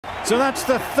So that's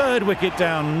the third wicket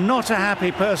down. Not a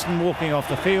happy person walking off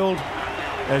the field.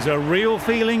 There's a real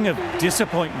feeling of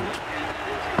disappointment.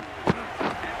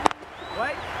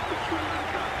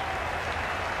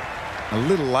 A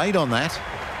little late on that.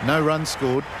 No runs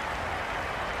scored.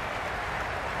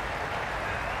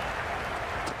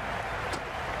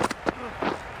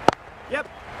 Yep.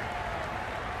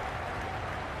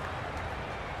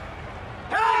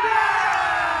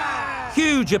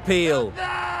 Huge appeal.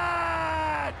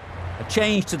 A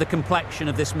change to the complexion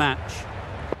of this match.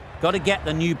 Got to get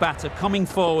the new batter coming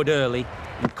forward early,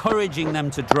 encouraging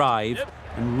them to drive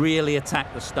and really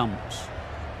attack the stumps.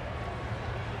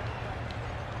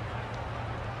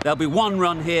 There'll be one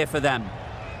run here for them.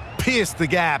 Pierced the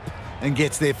gap and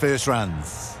gets their first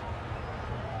runs.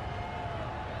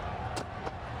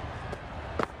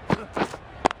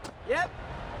 Yep.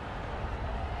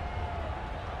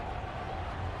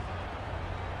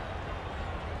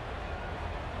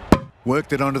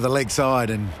 Worked it onto the leg side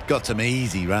and got some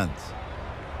easy runs.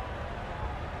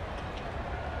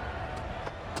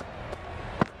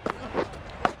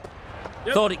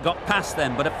 Thought it got past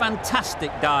them, but a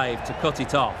fantastic dive to cut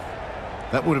it off.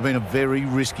 That would have been a very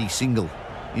risky single.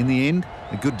 In the end,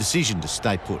 a good decision to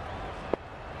stay put.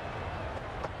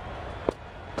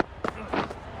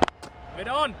 Get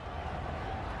on.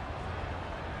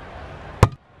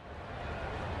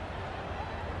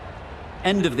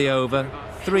 End of the over,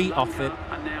 3 off it.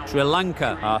 Sri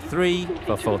Lanka are 3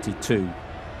 for 42.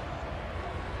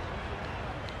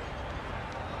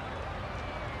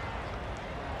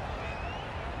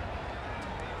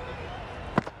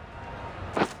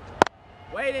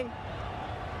 Waiting.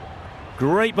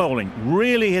 Great bowling,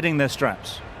 really hitting their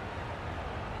straps.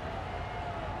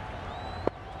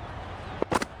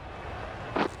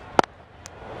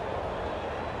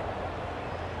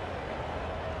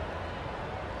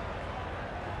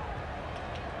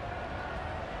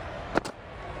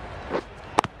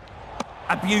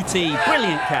 A beauty,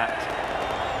 brilliant catch.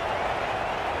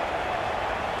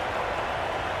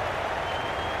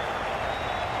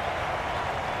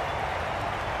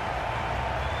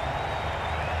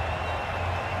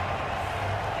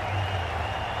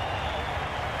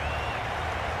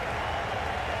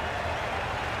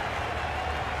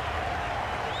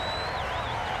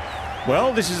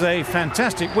 Well, this is a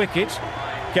fantastic wicket.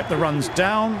 Kept the runs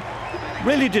down.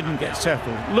 Really didn't get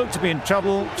settled. Looked to be in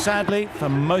trouble, sadly, for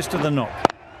most of the knock.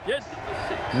 Yes.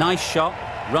 Nice shot,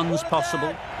 runs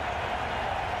possible.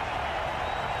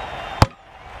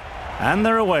 And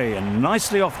they're away and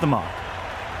nicely off the mark.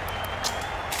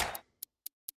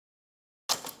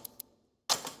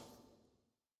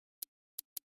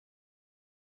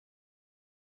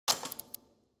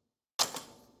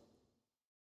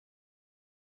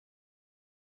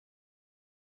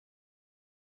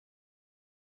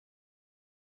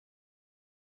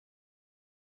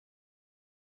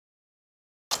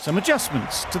 Some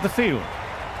adjustments to the field.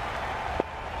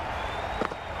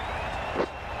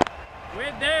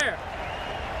 We're there.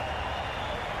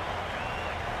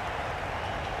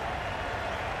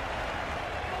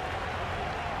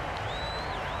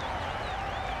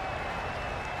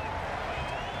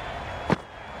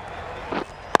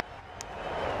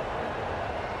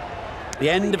 The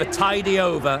end of a tidy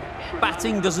over.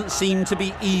 Batting doesn't seem to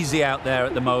be easy out there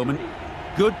at the moment.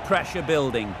 Good pressure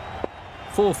building.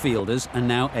 4 fielders are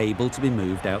now able to be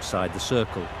moved outside the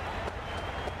circle.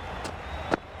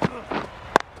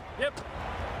 Yep.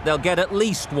 They'll get at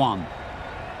least 1.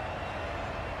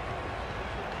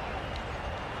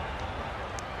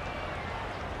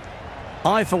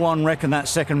 I, for one, reckon that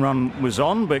second run was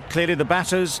on, but clearly the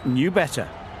batters knew better.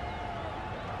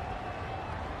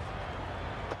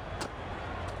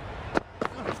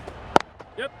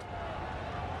 Yep.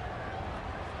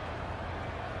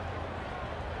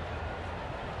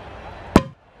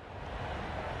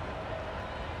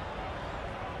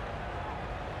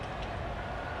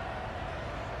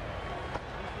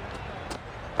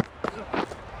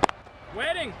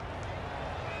 Waiting.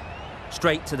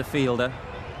 Straight to the fielder.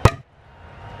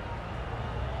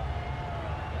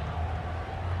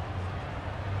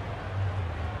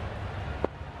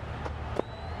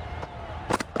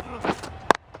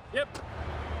 Yep.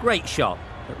 Great shot.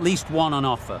 At least 1 on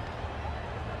offer.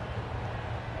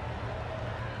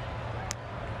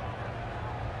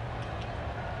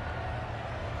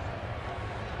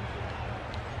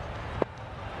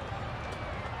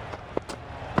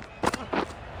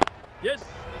 Yes.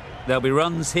 There'll be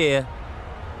runs here.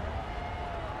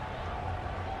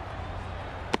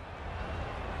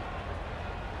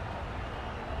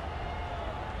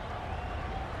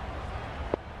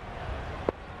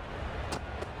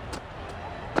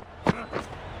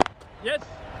 Yes.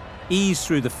 Ease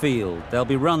through the field. There'll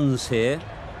be runs here.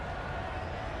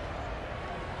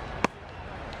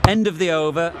 End of the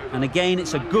over, and again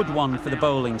it's a good one for the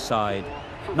bowling side,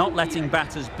 not letting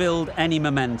batters build any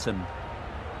momentum.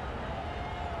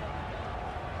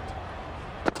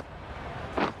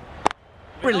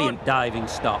 Brilliant diving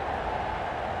stop.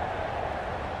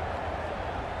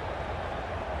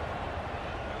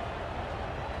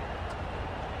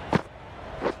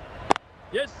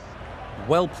 Yes.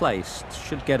 Well placed,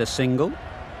 should get a single.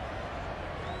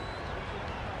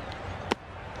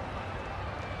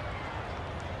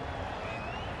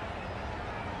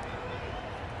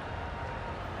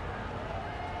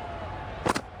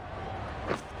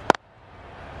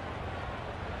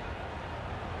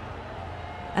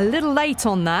 A little late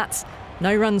on that.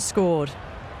 No runs scored.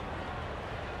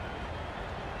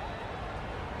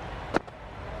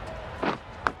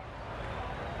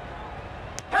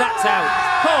 That's out.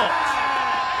 Caught.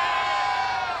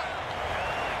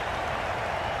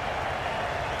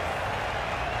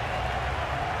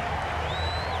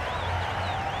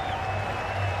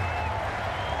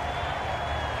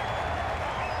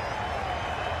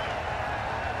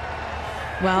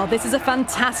 Well, this is a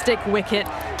fantastic wicket.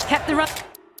 Kept the run.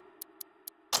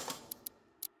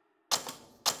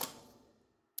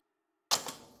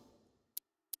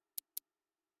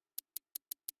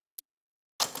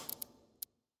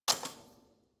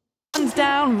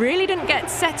 Down, really didn't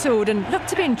get settled and looked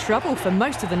to be in trouble for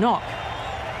most of the knock.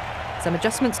 Some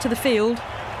adjustments to the field.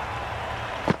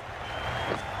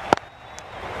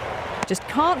 Just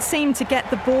can't seem to get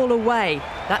the ball away.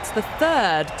 That's the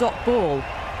third dot ball.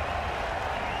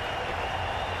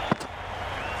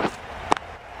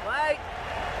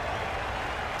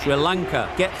 Sri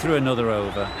Lanka get through another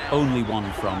over, only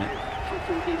one from it.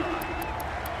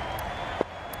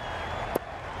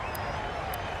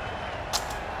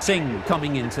 Singh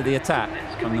coming into the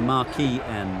attack from the marquee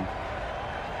end.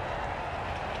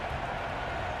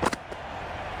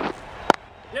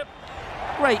 Yep.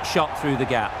 Great shot through the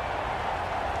gap.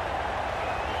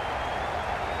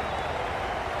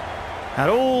 Had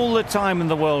all the time in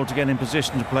the world to get in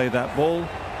position to play that ball.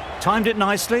 Timed it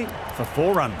nicely for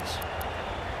 4 runs.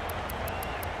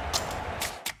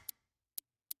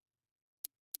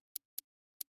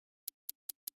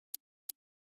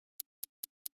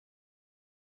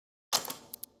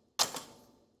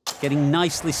 Getting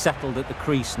nicely settled at the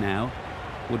crease now.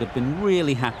 Would have been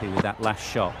really happy with that last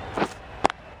shot.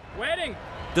 Waiting.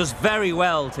 Does very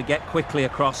well to get quickly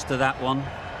across to that one.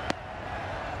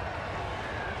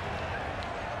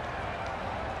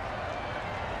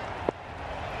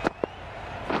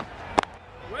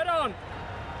 Wait on.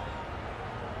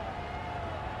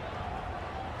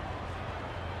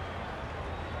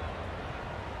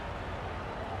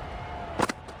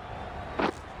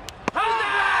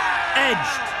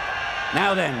 Edged.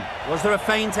 Now then, was there a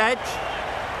faint edge?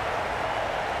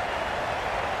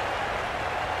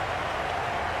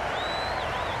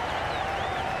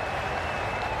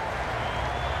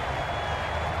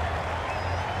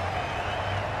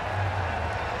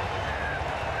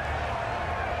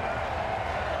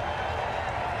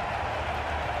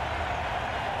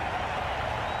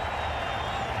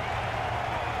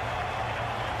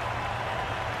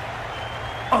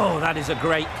 Oh, that is a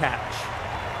great catch.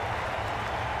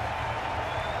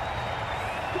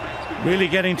 Really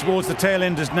getting towards the tail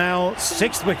enders now.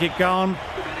 6th wicket gone.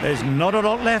 There's not a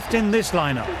lot left in this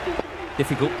lineup.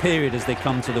 Difficult period as they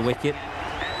come to the wicket.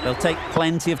 They'll take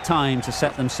plenty of time to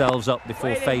set themselves up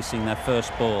before facing their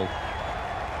first ball.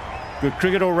 Good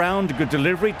cricket all round, good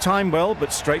delivery, timed well,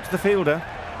 but straight to the fielder.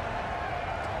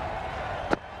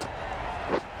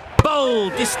 Bowl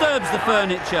disturbs the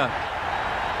furniture.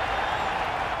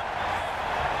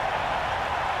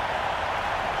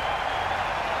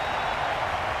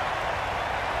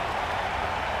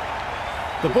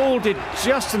 The ball did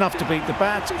just enough to beat the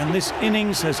bat, and this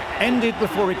innings has ended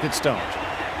before it could start.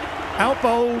 Out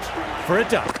bowled for a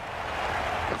duck.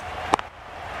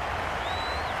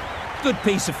 Good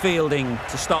piece of fielding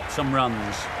to stop some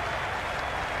runs.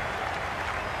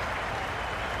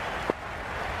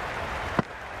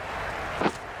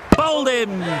 Bowled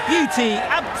him! Beauty!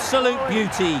 Absolute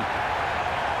beauty!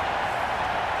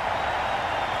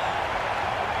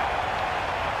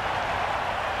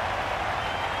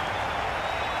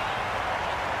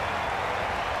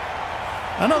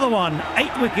 Another one,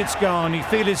 8 wickets gone. You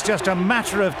feel it's just a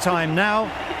matter of time now.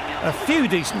 A few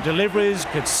decent deliveries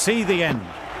could see the end.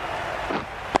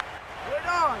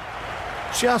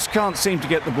 Just can't seem to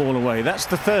get the ball away. That's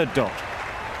the 3rd dot.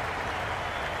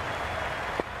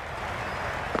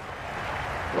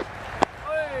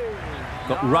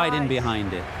 Got right in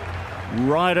behind it.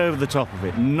 Right over the top of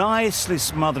it, nicely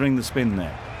smothering the spin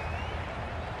there.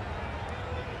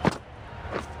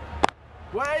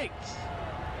 Wait!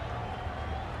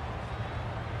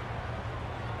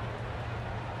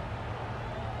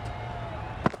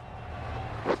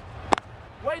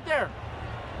 Wait there!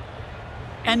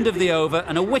 End of the over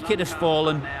and a wicket has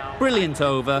fallen. Brilliant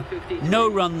over. No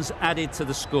runs added to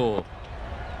the score.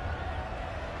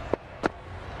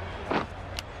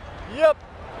 Yep!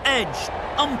 Edged.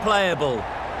 Unplayable.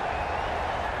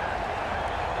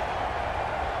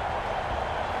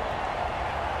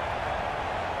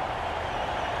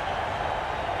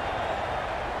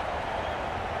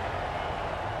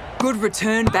 Good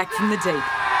return back from the deep.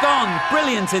 Gone.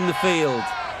 Brilliant in the field.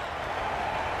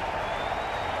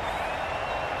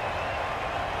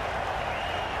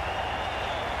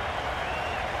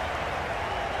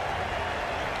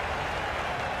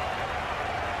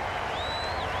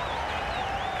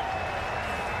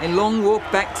 A long walk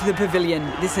back to the pavilion.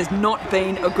 This has not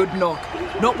been a good knock.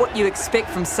 Not what you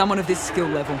expect from someone of this skill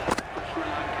level.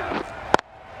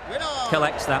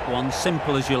 Collects that one,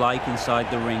 simple as you like,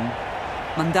 inside the ring.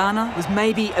 Mandana was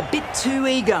maybe a bit too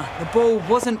eager. The ball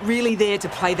wasn't really there to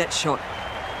play that shot.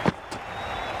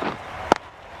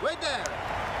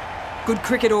 Good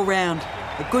cricket all round.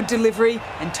 A good delivery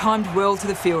and timed well to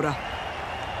the fielder.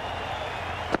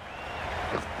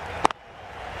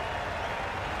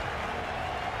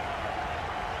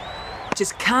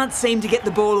 Just can't seem to get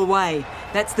the ball away.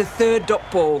 That's the third dot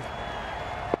ball.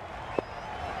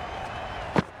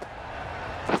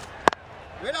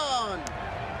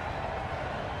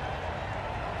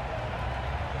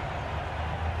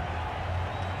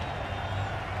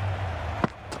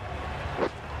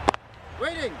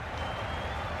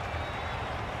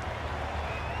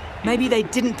 Maybe they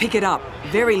didn't pick it up.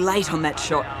 Very late on that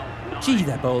shot. Gee,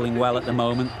 they're bowling well at the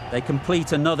moment. They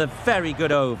complete another very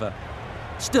good over.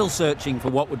 Still searching for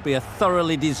what would be a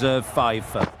thoroughly deserved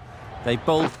five-for. They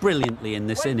bowled brilliantly in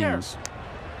this innings.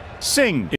 Singh.